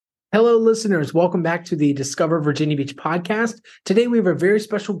Hello, listeners. Welcome back to the Discover Virginia Beach podcast. Today, we have a very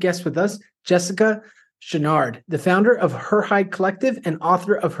special guest with us, Jessica Chenard, the founder of Her Hike Collective and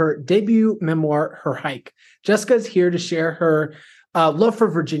author of her debut memoir, Her Hike. Jessica is here to share her love for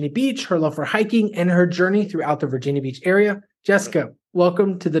Virginia Beach, her love for hiking, and her journey throughout the Virginia Beach area. Jessica,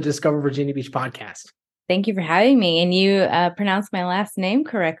 welcome to the Discover Virginia Beach podcast. Thank you for having me. And you pronounced my last name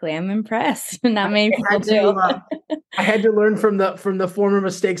correctly. I'm impressed. Not many people do. I had to learn from the former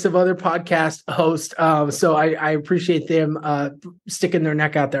mistakes of other podcast hosts. So I appreciate them sticking their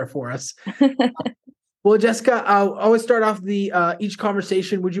neck out there for us. Well, Jessica, I'll always start off each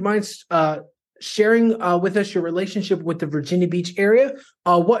conversation. Would you mind sharing with us your relationship with the Virginia Beach area?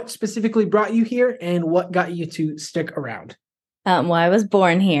 What specifically brought you here and what got you to stick around? Well, I was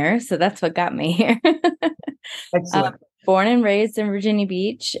born here, so that's what got me here. Excellent. Born and raised in Virginia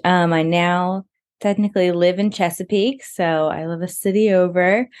Beach. I now technically live in Chesapeake, so I live a city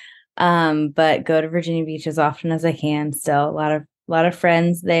over, but go to Virginia Beach as often as I can. Still a lot of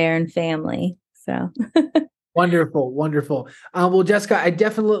friends there and family. So Wonderful. Well, Jessica, I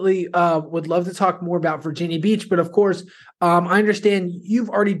definitely would love to talk more about Virginia Beach, but of course, I understand you've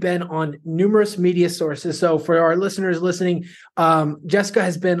already been on numerous media sources. So for our listeners listening, Jessica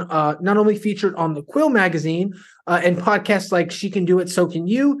has been not only featured on the Quill magazine and podcasts like She Can Do It, So Can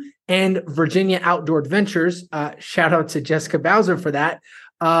You, and Virginia Outdoor Adventures. Shout out to Jessica Bowser for that.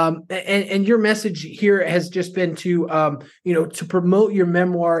 And your message here has just been to to promote your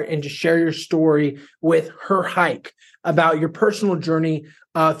memoir and to share your story with Her Hike about your personal journey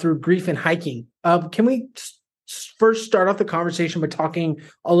through grief and hiking. Can we first start off the conversation by talking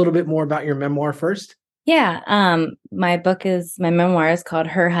a little bit more about your memoir first? Yeah. My memoir is called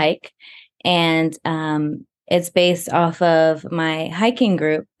Her Hike, and it's based off of my hiking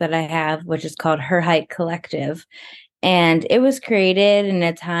group that I have, which is called Her Hike Collective. And it was created in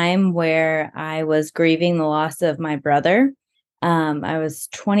a time where I was grieving the loss of my brother. I was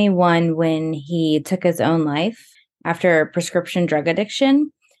 21 when he took his own life after prescription drug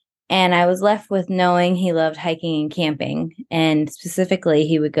addiction. And I was left with knowing he loved hiking and camping. And specifically,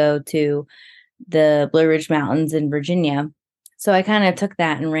 he would go to the Blue Ridge Mountains in Virginia. So I kind of took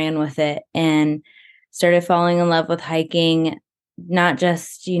that and ran with it and started falling in love with hiking, not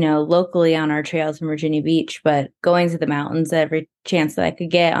just, locally on our trails in Virginia Beach, but going to the mountains every chance that I could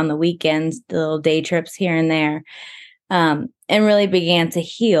get on the weekends, the little day trips here and there, and really began to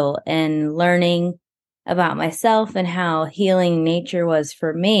heal and learning about myself and how healing nature was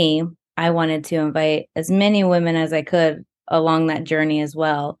for me. I wanted to invite as many women as I could along that journey as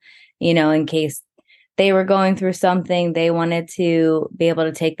well, in case they were going through something, they wanted to be able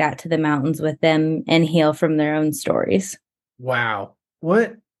to take that to the mountains with them and heal from their own stories. Wow.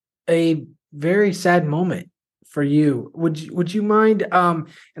 What a very sad moment for you. Would you mind, and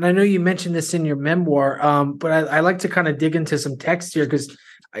I know you mentioned this in your memoir, but I like to kind of dig into some text here because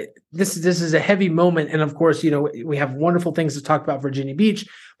this is a heavy moment. And of course, we have wonderful things to talk about Virginia Beach,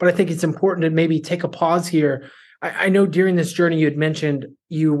 but I think it's important to maybe take a pause here. I know during this journey you had mentioned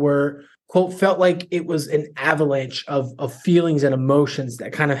you were, quote, felt like it was an avalanche of feelings and emotions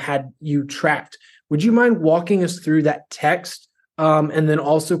that kind of had you trapped. Would you mind walking us through that text and then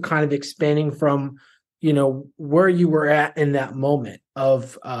also kind of expanding from, where you were at in that moment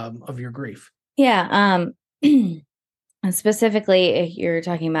of your grief? Yeah. Specifically, if you're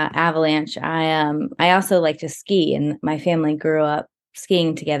talking about avalanche, I also like to ski, and my family grew up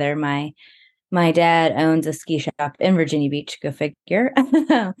skiing together. My dad owns a ski shop in Virginia Beach, go figure.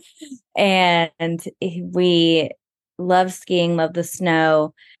 And we love skiing, love the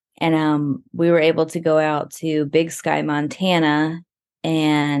snow. And we were able to go out to Big Sky, Montana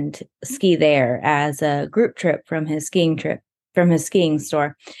and ski there as a group trip from his skiing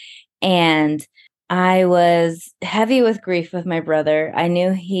store. And I was heavy with grief with my brother. I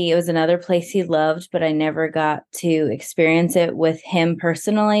knew it was another place he loved, but I never got to experience it with him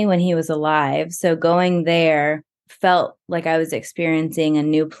personally when he was alive. So going there felt like I was experiencing a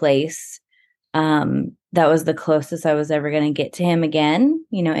new place. That was the closest I was ever going to get to him again,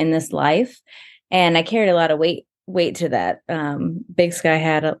 in this life. And I carried a lot of weight to that. Big Sky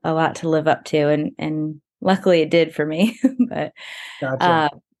had a lot to live up to, and luckily it did for me. But Gotcha.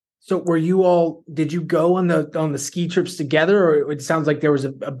 So did you go on the ski trips together, or it sounds like there was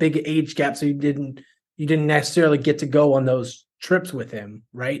a big age gap, so you didn't necessarily get to go on those trips with him,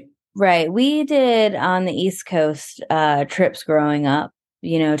 right? Right. We did on the East Coast trips growing up,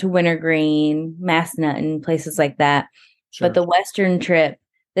 to Wintergreen, Massanutten, places like that. Sure. But the Western trip,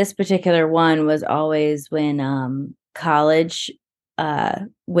 this particular one, was always when college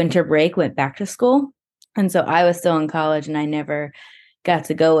winter break went back to school. And so I was still in college and I never got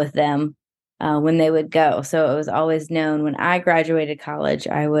to go with them when they would go. So it was always known when I graduated college,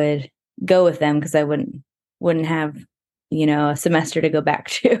 I would go with them because I wouldn't have, a semester to go back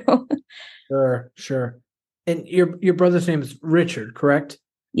to. Sure, sure. And your brother's name is Richard, correct?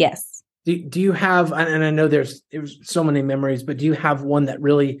 Yes. Do you have, and I know there's so many memories, but do you have one that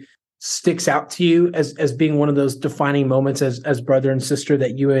really sticks out to you as being one of those defining moments as brother and sister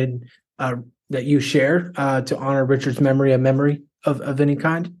that you had that you share to honor Richard's memory, a memory of any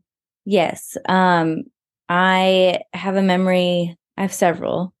kind? Yes. I have a memory. I have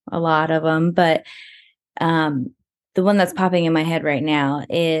several, a lot of them, but um, the one that's popping in my head right now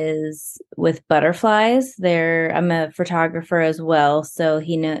is with butterflies. I'm a photographer as well, so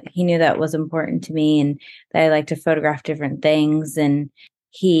he knew that was important to me and that I like to photograph different things. And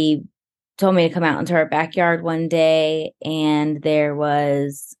he told me to come out into our backyard one day, and there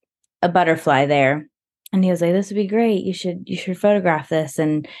was a butterfly there. And he was like, "This would be great. You should photograph this."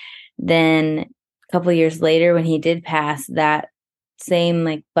 And then a couple of years later, when he did pass, that same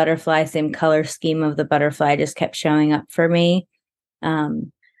like butterfly, same color scheme of the butterfly just kept showing up for me.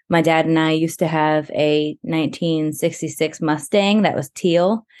 My dad and I used to have a 1966 Mustang that was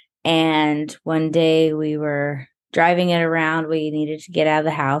teal. And one day we were driving it around. We needed to get out of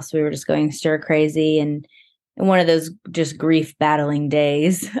the house. We were just going stir crazy and one of those just grief battling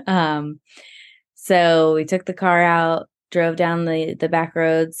days. So we took the car out, drove down the back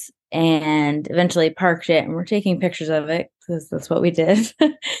roads, and eventually parked it. And we're taking pictures of it because that's what we did.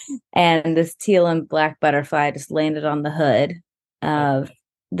 And this teal and black butterfly just landed on the hood of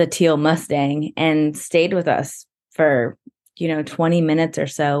the teal Mustang and stayed with us for, 20 minutes or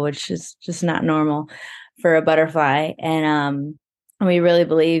so, which is just not normal for a butterfly. And we really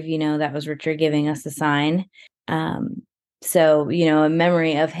believe, that was Richard giving us a sign. So, a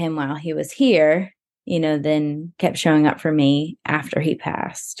memory of him while he was here, then kept showing up for me after he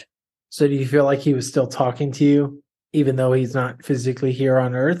passed. So do you feel like he was still talking to you, even though he's not physically here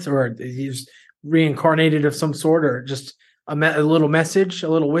on Earth, or he's reincarnated of some sort, or just a little message, a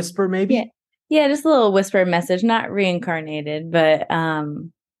little whisper, maybe? Yeah. Yeah, just a little whisper message, not reincarnated, but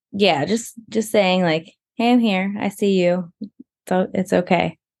yeah, just saying like, "Hey, I'm here. I see you. So it's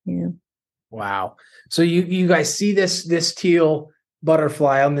okay." Yeah. Wow. So you guys see this teal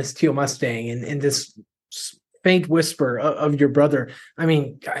butterfly on this teal Mustang, and this faint whisper of your brother. I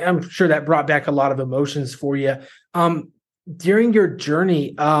mean, I'm sure that brought back a lot of emotions for you. During your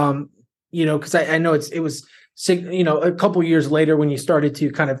journey, because I know it was a couple years later when you started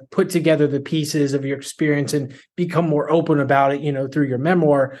to kind of put together the pieces of your experience and become more open about it, through your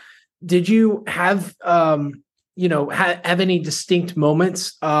memoir. Did you have have any distinct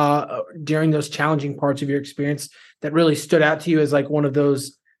moments during those challenging parts of your experience that really stood out to you as like one of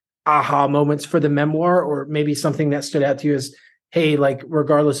those aha moments for the memoir, or maybe something that stood out to you as, hey, like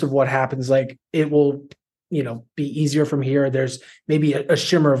regardless of what happens, like it will, be easier from here. There's maybe a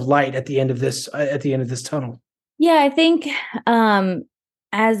shimmer of light at the end of this tunnel. Yeah, I think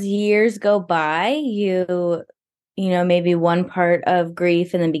as years go by, maybe one part of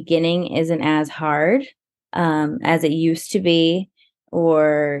grief in the beginning isn't as hard as it used to be,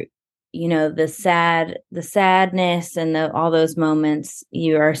 or the sadness and all those moments,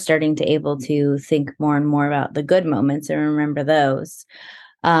 you are starting to able to think more and more about the good moments and remember those.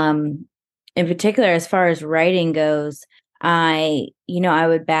 In particular, as far as writing goes, I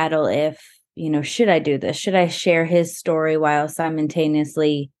would battle if, should I do this? Should I share his story while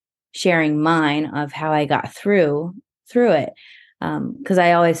simultaneously sharing mine of how I got through it? Because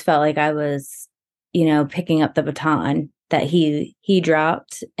I always felt like I was, picking up the baton that he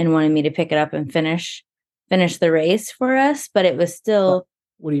dropped and wanted me to pick it up and finish the race for us. But it was still.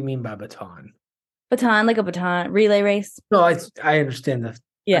 What do you mean by baton? Baton, like a baton relay race. No, I understand that.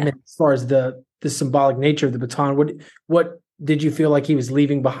 Yeah. I mean, as far as the symbolic nature of the baton, what did you feel like he was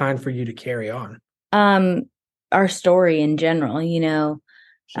leaving behind for you to carry on? Our story in general,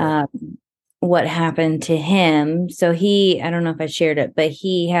 Sure. what happened to him. So I don't know if I shared it, but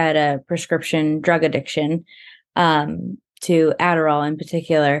he had a prescription drug addiction, to Adderall in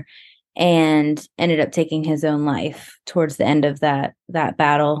particular, and ended up taking his own life towards the end of that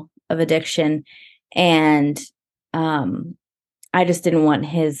battle of addiction. And, I just didn't want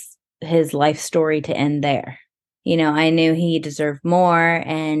his life story to end there. I knew he deserved more,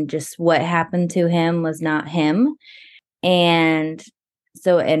 and just what happened to him was not him. And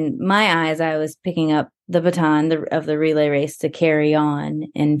so in my eyes, I was picking up the baton of the relay race to carry on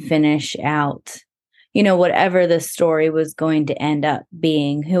and finish out, whatever the story was going to end up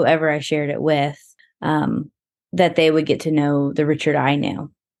being, whoever I shared it with, that they would get to know the Richard I knew.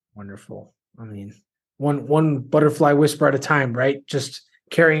 Wonderful. I mean, one butterfly whisper at a time, right? Just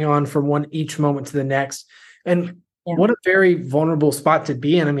carrying on from one each moment to the next. And Yeah. what a very vulnerable spot to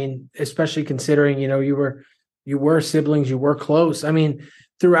be in. I mean, especially considering, you were siblings, you were close. I mean,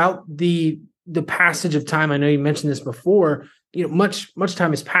 throughout the passage of time, I know you mentioned this before, much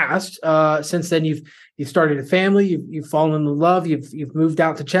time has passed. Since then you've started a family, you've fallen in love, you've moved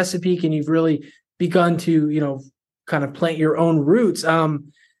out to Chesapeake, and you've really begun to, kind of plant your own roots.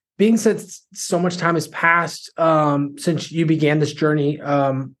 Being said, so much time has passed since you began this journey,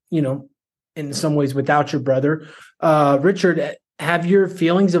 in some ways without your brother. Richard, have your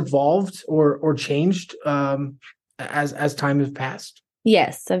feelings evolved or changed as time has passed?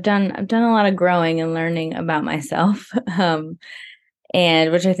 Yes, I've done a lot of growing and learning about myself.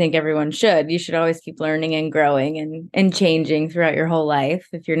 And which I think everyone should. You should always keep learning and growing and changing throughout your whole life.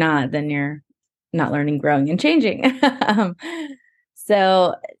 If you're not, then you're not learning, growing, and changing.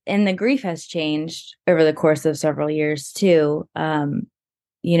 So, and the grief has changed over the course of several years too.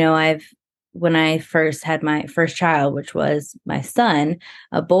 When I first had my first child, which was my son,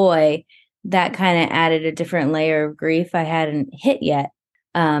 a boy, that kind of added a different layer of grief I hadn't hit yet.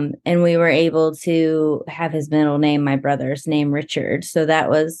 And we were able to have his middle name, my brother's name, Richard. So that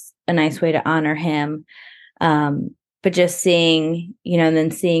was a nice way to honor him. But just seeing, and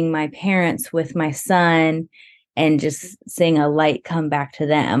then seeing my parents with my son and just seeing a light come back to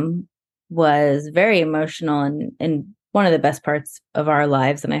them was very emotional and one of the best parts of our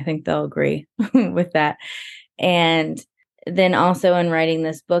lives. And I think they'll agree with that. And then also in writing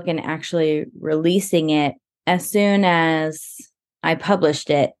this book and actually releasing it, as soon as I published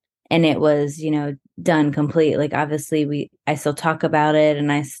it and it was, done complete, like obviously I still talk about it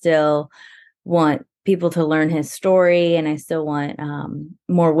and I still want people to learn his story. And I still want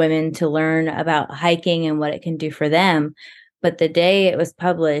more women to learn about hiking and what it can do for them. But the day it was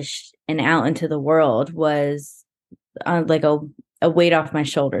published and out into the world was like a weight off my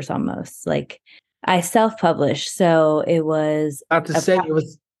shoulders almost. Like I self-published. So it was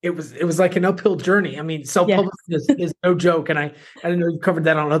it was like an uphill journey. I mean, self-publishing is no joke. And I don't know, you covered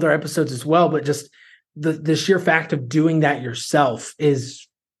that on other episodes as well, but just the sheer fact of doing that yourself is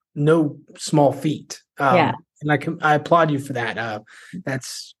no small feat. And I applaud you for that.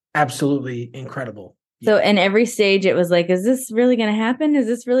 That's absolutely incredible. So in every stage, it was like, is this really going to happen? Is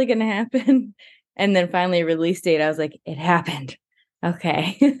this really going to happen? And then finally release date, I was like, it happened.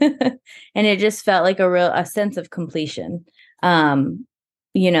 Okay. And it just felt like a sense of completion.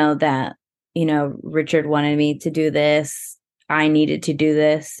 Richard wanted me to do this. I needed to do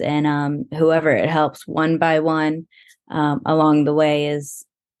this. And whoever it helps one by one along the way is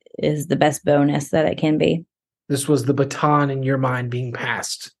the best bonus that it can be. This was the baton in your mind being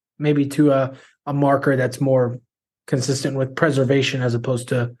passed, maybe to a marker that's more consistent with preservation as opposed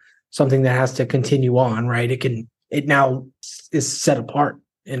to something that has to continue on, right? It now is set apart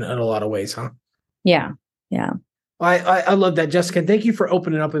in a lot of ways, huh? Yeah. Yeah. I love that, Jessica. Thank you for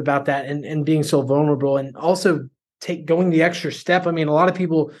opening up about that and being so vulnerable and also going the extra step. I mean, a lot of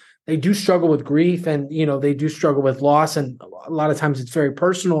people, they do struggle with grief and, they do struggle with loss. And a lot of times it's very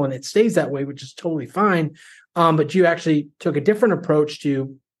personal and it stays that way, which is totally fine. But you actually took a different approach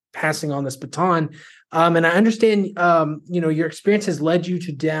to passing on this baton. And I understand, your experience has led you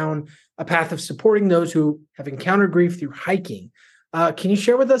down a path of supporting those who have encountered grief through hiking. Can you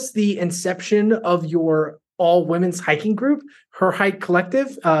share with us the inception of your all women's hiking group, Her Hike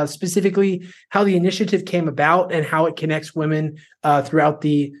Collective, specifically how the initiative came about and how it connects women throughout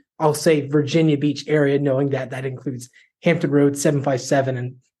the, I'll say, Virginia Beach area, knowing that includes Hampton Road, 757,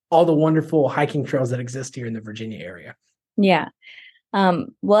 and all the wonderful hiking trails that exist here in the Virginia area? Yeah. Well,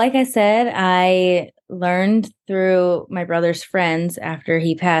 like I said, I learned through my brother's friends after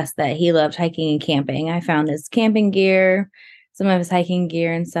he passed that he loved hiking and camping. I found his camping gear, some of his hiking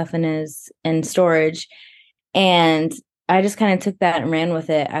gear and stuff in storage. And I just kind of took that and ran with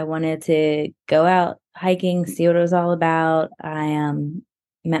it. I wanted to go out hiking, see what it was all about. I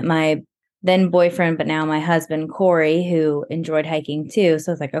met my then boyfriend, but now my husband, Corey, who enjoyed hiking too.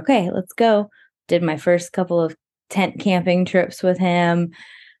 So I was like, okay, let's go. Did my first couple of tent camping trips with him.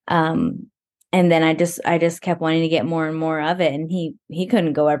 And then I just kept wanting to get more and more of it. And he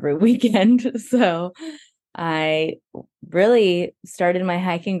couldn't go every weekend. So I really started my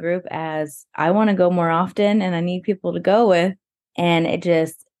hiking group as I want to go more often and I need people to go with. And it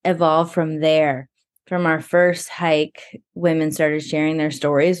just evolved from there. From our first hike, women started sharing their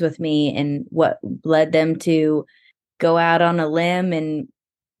stories with me and what led them to go out on a limb and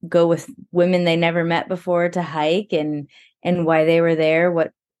go with women they never met before to hike and why they were there,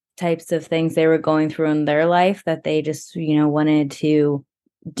 what types of things they were going through in their life that they just, wanted to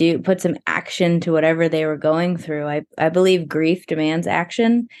put some action to whatever they were going through. I believe grief demands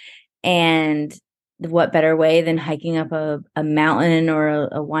action, and what better way than hiking up a mountain or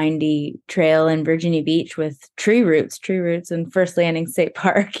a windy trail in Virginia Beach with tree roots and First Landing State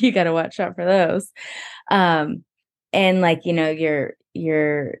Park. You got to watch out for those. And like,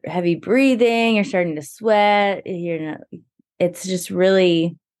 you're heavy breathing, you're starting to sweat, it's just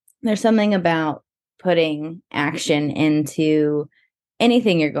really, there's something about putting action into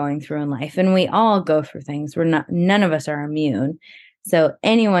anything you're going through in life. And we all go through things. None of us are immune. So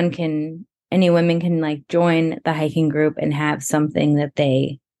any women can like join the hiking group and have something that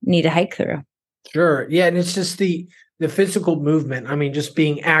they need to hike through. Sure. Yeah. And it's just the physical movement. I mean, just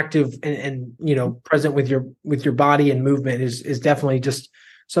being active and present with your body and movement is definitely just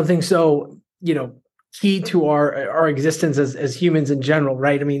something so, key to our existence as humans in general,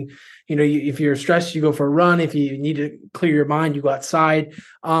 right? I mean, if you're stressed, you go for a run. If you need to clear your mind, you go outside.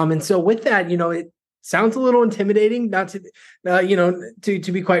 And so with that, it sounds a little intimidating, not to,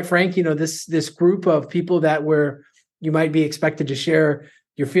 to be quite frank, this group of people that you might be expected to share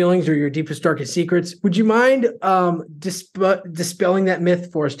your feelings or your deepest, darkest secrets. Would you mind dispelling that myth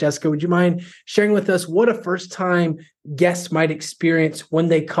for us, Jessica? Would you mind sharing with us what a first-time guest might experience when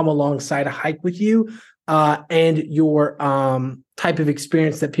they come alongside a hike with you, and your type of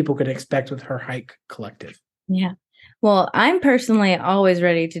experience that people could expect with Her Hike Collective? Yeah. Well, I'm personally always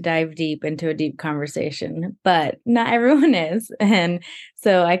ready to dive deep into a deep conversation, but not everyone is. And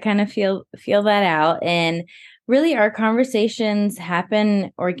so I kind of feel that out. And really, our conversations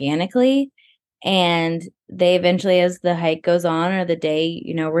happen organically, and they eventually, as the hike goes on or the day,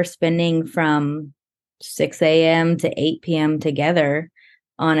 we're spending from 6 a.m. to 8 p.m. together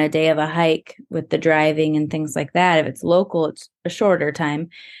on a day of a hike with the driving and things like that. If it's local, it's a shorter time.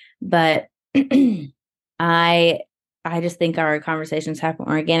 But I just think our conversations happen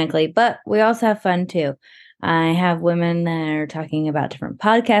organically, but we also have fun too. I have women that are talking about different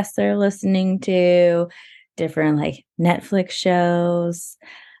podcasts they're listening to, different like Netflix shows.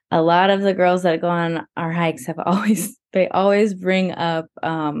 A lot of the girls that go on our hikes they always bring up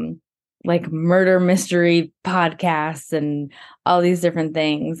like murder mystery podcasts and all these different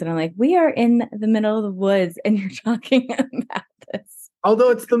things. And I'm like, we are in the middle of the woods and you're talking about this.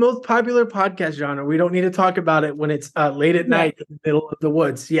 Although it's the most popular podcast genre, we don't need to talk about it when it's late at night in the middle of the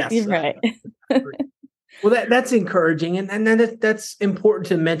woods. Yes. You're right. Well, that's encouraging. And then that's important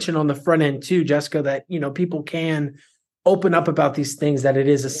to mention on the front end too, Jessica, that, people can open up about these things, that it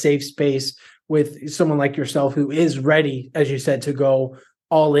is a safe space with someone like yourself who is ready, as you said, to go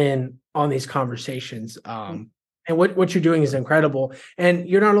all in on these conversations. And what you're doing is incredible. And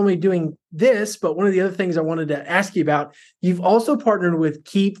you're not only doing this, but one of the other things I wanted to ask you about, you've also partnered with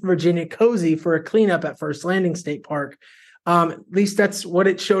Keep Virginia Cozy for a cleanup at First Landing State Park. At least that's what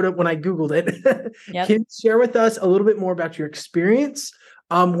it showed up when I Googled it. Yep. Can you share with us a little bit more about your experience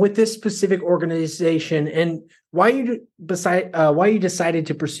with this specific organization and why you decided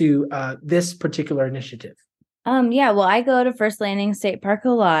to pursue this particular initiative? Well, I go to First Landing State Park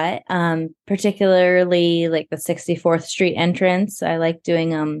a lot, particularly like the 64th Street entrance. I like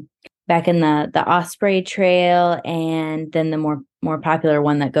doing back in the Osprey Trail, and then the more popular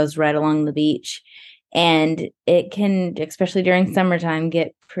one that goes right along the beach. And it can, especially during summertime,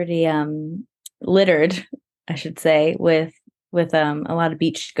 get pretty littered, I should say, with a lot of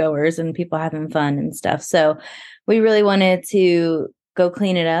beach goers and people having fun and stuff. So we really wanted to go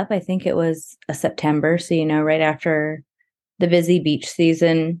clean it up. I think it was a September, so right after the busy beach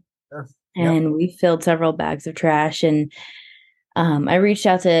season. Sure. And we filled several bags of trash. And I reached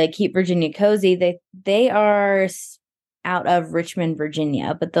out to Keep Virginia Cozy. They are out of Richmond,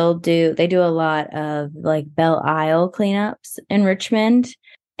 Virginia, but they do a lot of like Belle Isle cleanups in Richmond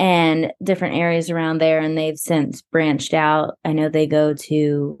and different areas around there. And they've since branched out. I know they go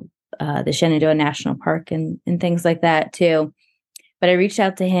to the Shenandoah National Park and things like that too. But I reached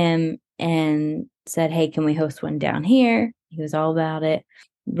out to him and said, "Hey, can we host one down here?" He was all about it.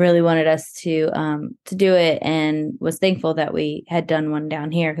 Really wanted us to do it, and was thankful that we had done one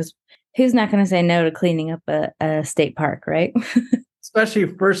down here, because who's not going to say no to cleaning up a state park, right? Especially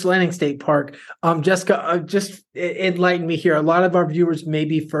First Landing State Park. Jessica, just enlighten me here. A lot of our viewers may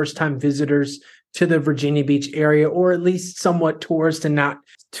be first-time visitors to the Virginia Beach area, or at least somewhat tourist and not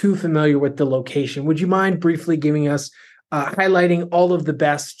too familiar with the location. Would you mind briefly giving us highlighting all of the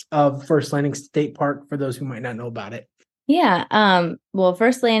best of First Landing State Park for those who might not know about it? Yeah. Well,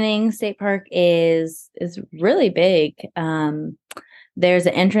 First Landing State Park is really big. There's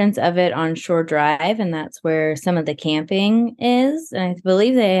an entrance of it on Shore Drive, and that's where some of the camping is. And I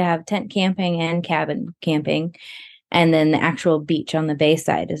believe they have tent camping and cabin camping. And then the actual beach on the bay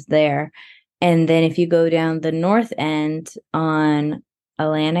side is there. And then if you go down the north end on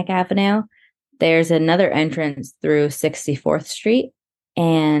Atlantic Avenue, there's another entrance through 64th Street,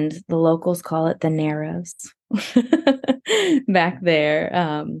 and the locals call it the Narrows. Back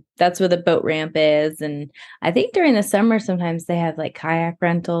there. That's where the boat ramp is. And I think during the summer, sometimes they have like kayak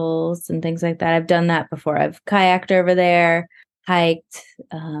rentals and things like that. I've done that before. I've kayaked over there, hiked,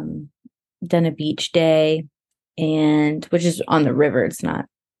 done a beach day, and which is on the river. It's not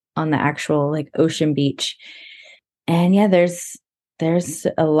on the actual like ocean beach. And yeah, there's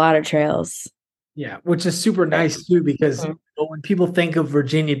a lot of trails. Yeah, which is super nice too, because when people think of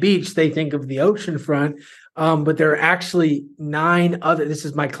Virginia Beach, they think of the ocean front. But there are actually 9 other. This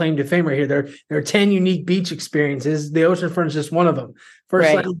is my claim to fame right here. There are 10 unique beach experiences. The ocean front is just one of them.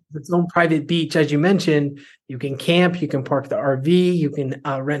 First Lake is its own private beach, as you mentioned. You can camp, you can park the RV, you can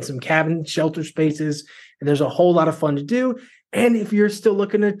rent some cabin shelter spaces, and there's a whole lot of fun to do. And if you're still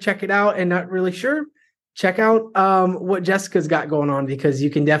looking to check it out and not really sure, check out what Jessica's got going on, because you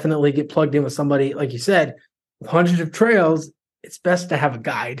can definitely get plugged in with somebody, like you said, hundreds of trails. It's best to have a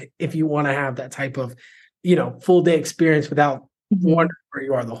guide if you want to have that type of, full day experience without wondering where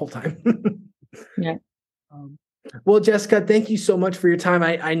you are the whole time. Yeah. Well, Jessica, thank you so much for your time.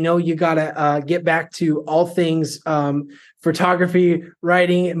 I know you got to get back to all things photography,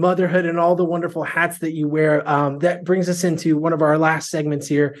 writing, motherhood, and all the wonderful hats that you wear. That brings us into one of our last segments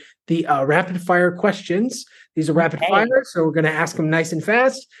here, the rapid fire questions. These are rapid fire, so we're going to ask them nice and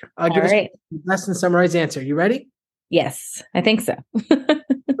fast. Give us a less than summarized answer. You ready? Yes, I think so.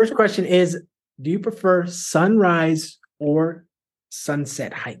 First question is, do you prefer sunrise or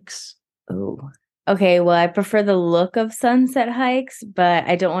sunset hikes? Oh, okay. Well, I prefer the look of sunset hikes, but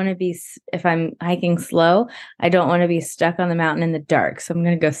I don't want to be, if I'm hiking slow, I don't want to be stuck on the mountain in the dark. So I'm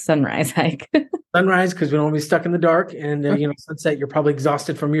going to go sunrise hike. Sunrise, because we don't want to be stuck in the dark. And, sunset, you're probably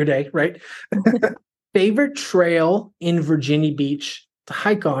exhausted from your day, right? Favorite trail in Virginia Beach to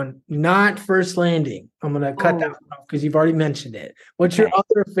hike on, not First Landing. I'm going to cut that one off because you've already mentioned it. What's your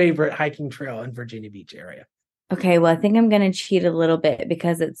other favorite hiking trail in Virginia Beach area? Okay, well, I think I'm going to cheat a little bit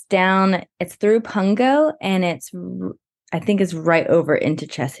because it's through Pungo, and I think it's right over into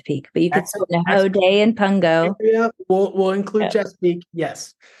Chesapeake, but you could spend a whole day in Pungo. Yeah, we'll include Chesapeake,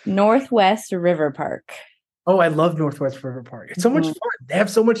 yes. Northwest River Park. Oh, I love Northwest River Park. It's so much fun. They have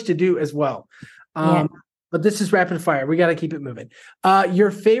so much to do as well. But this is rapid fire. We got to keep it moving.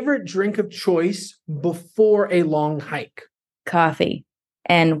 Your favorite drink of choice before a long hike? Coffee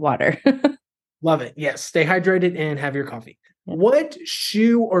and water. Love it. Yes. Stay hydrated and have your coffee. What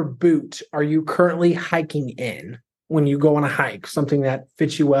shoe or boot are you currently hiking in when you go on a hike? Something that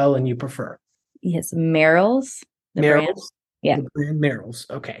fits you well and you prefer? Yes. Merrell's. Merrell's? Yeah. The brand Merrell's.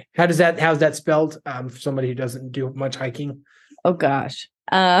 Okay. How's that spelled for somebody who doesn't do much hiking? Oh, gosh.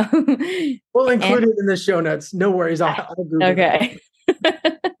 We'll include it in the show notes. No worries. I'll Google okay.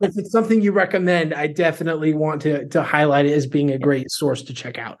 If it's something you recommend, I definitely want to highlight it as being a great source to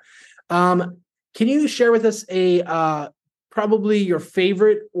check out. Can you share with us probably your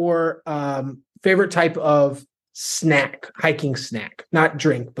favorite or favorite type of hiking snack, not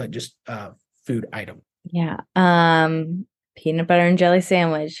drink, but just food item? Yeah. Peanut butter and jelly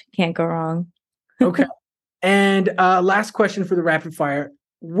sandwich. Can't go wrong. Okay. And last question for the rapid fire.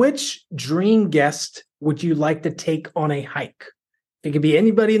 Which dream guest would you like to take on a hike? It could be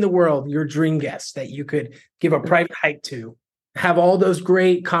anybody in the world, your dream guest that you could give a private hike to, have all those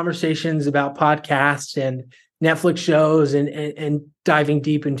great conversations about podcasts and Netflix shows and diving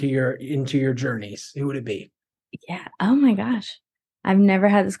deep into your journeys. Who would it be? Yeah. Oh my gosh. I've never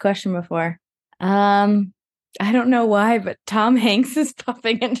had this question before. I don't know why, but Tom Hanks is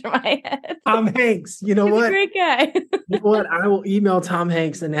popping into my head. Tom Hanks. You know He's what? a great guy. You know what? I will email Tom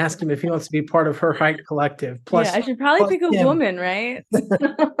Hanks and ask him if he wants to be part of her hike collective. Plus, I should probably pick a woman, right?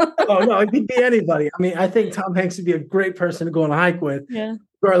 Oh, no, it could be anybody. I mean, I think Tom Hanks would be a great person to go on a hike with. Yeah.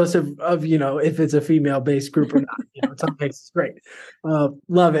 Regardless of if it's a female-based group or not. Tom Hanks is great.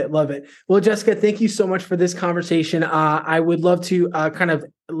 Love it. Well, Jessica, thank you so much for this conversation. I would love to kind of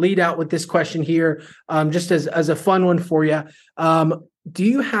lead out with this question here, just as a fun one for you. Do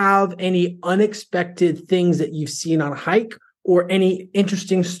you have any unexpected things that you've seen on a hike, or any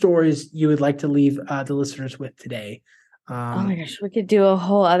interesting stories you would like to leave the listeners with today? Oh my gosh, we could do a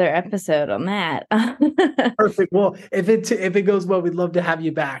whole other episode on that. Perfect. Well, if it goes well, we'd love to have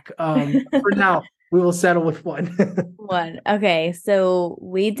you back. For now, we will settle with one. Okay, so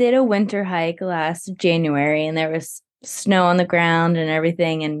we did a winter hike last January, and there was snow on the ground and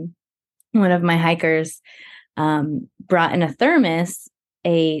everything. And one of my hikers brought in a thermos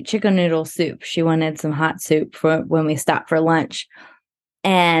a chicken noodle soup. She wanted some hot soup for when we stopped for lunch.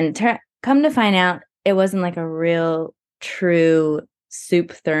 And come to find out, it wasn't like a real true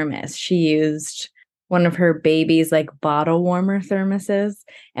soup thermos. She used one of her baby's like bottle warmer thermoses.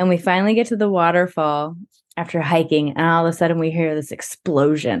 And we finally get to the waterfall after hiking, and all of a sudden we hear this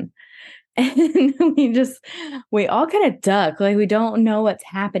explosion. And we all kind of duck, like we don't know what's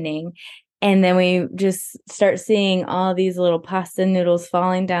happening. And then we just start seeing all these little pasta noodles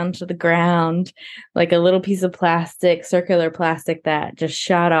falling down to the ground, like a little piece of plastic, circular plastic that just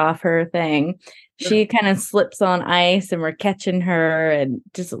shot off her thing. She kind of slips on ice and we're catching her and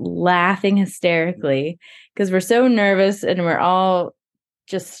just laughing hysterically because we're so nervous and we're all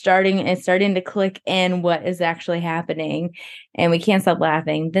just starting to click in what is actually happening, and we can't stop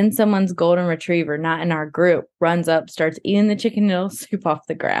laughing. Then someone's golden retriever, not in our group, runs up, starts eating the chicken noodle soup off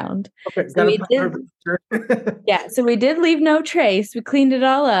the ground. Okay, so we did leave no trace. We cleaned it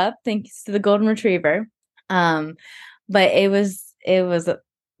all up thanks to the golden retriever. But it was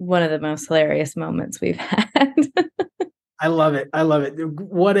one of the most hilarious moments we've had. I love it.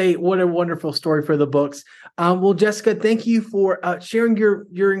 What a wonderful story for the books. Well, Jessica, thank you for sharing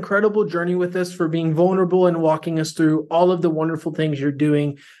your incredible journey with us, for being vulnerable and walking us through all of the wonderful things you're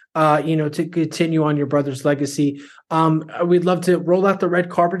doing, to continue on your brother's legacy. We'd love to roll out the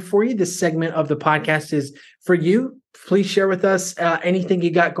red carpet for you. This segment of the podcast is for you. Please share with us anything you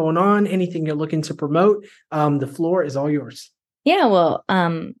got going on, anything you're looking to promote. The floor is all yours. Yeah, well,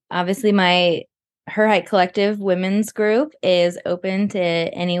 obviously my Her Hike Collective women's group is open to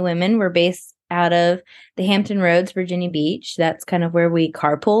any women. We're based out of the Hampton Roads, Virginia Beach. That's kind of where we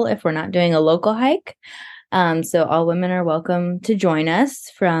carpool if we're not doing a local hike. So all women are welcome to join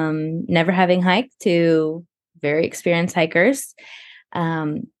us, from never having hiked to very experienced hikers.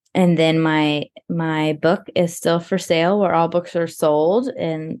 And then my book is still for sale where all books are sold,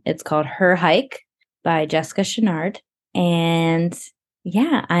 and it's called Her Hike by Jessica Chenard. And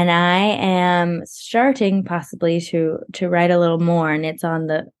yeah, and I am starting possibly to write a little more, and it's on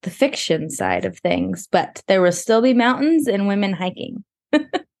the fiction side of things, but there will still be mountains and women hiking.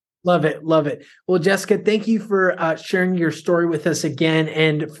 Love it. Well, Jessica, thank you for sharing your story with us again.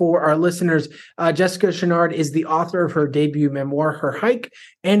 And for our listeners, Jessica Chenard is the author of her debut memoir, Her Hike,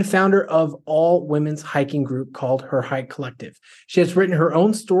 and founder of all women's hiking group called Her Hike Collective. She has written her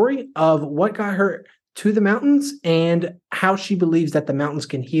own story of what got her to the mountains and how she believes that the mountains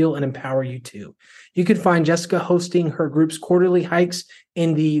can heal and empower you too. You can find Jessica hosting her group's quarterly hikes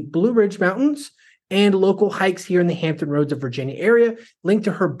in the Blue Ridge Mountains and local hikes here in the Hampton Roads of Virginia area. Link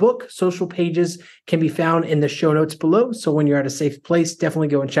to her book, social pages can be found in the show notes below. So when you're at a safe place, definitely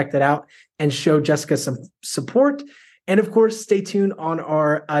go and check that out and show Jessica some support. And of course, stay tuned on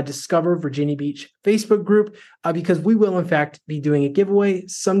our Discover Virginia Beach Facebook group, because we will, in fact, be doing a giveaway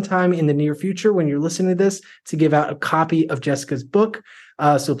sometime in the near future when you're listening to this to give out a copy of Jessica's book.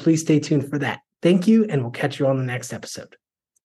 So please stay tuned for that. Thank you, and we'll catch you on the next episode.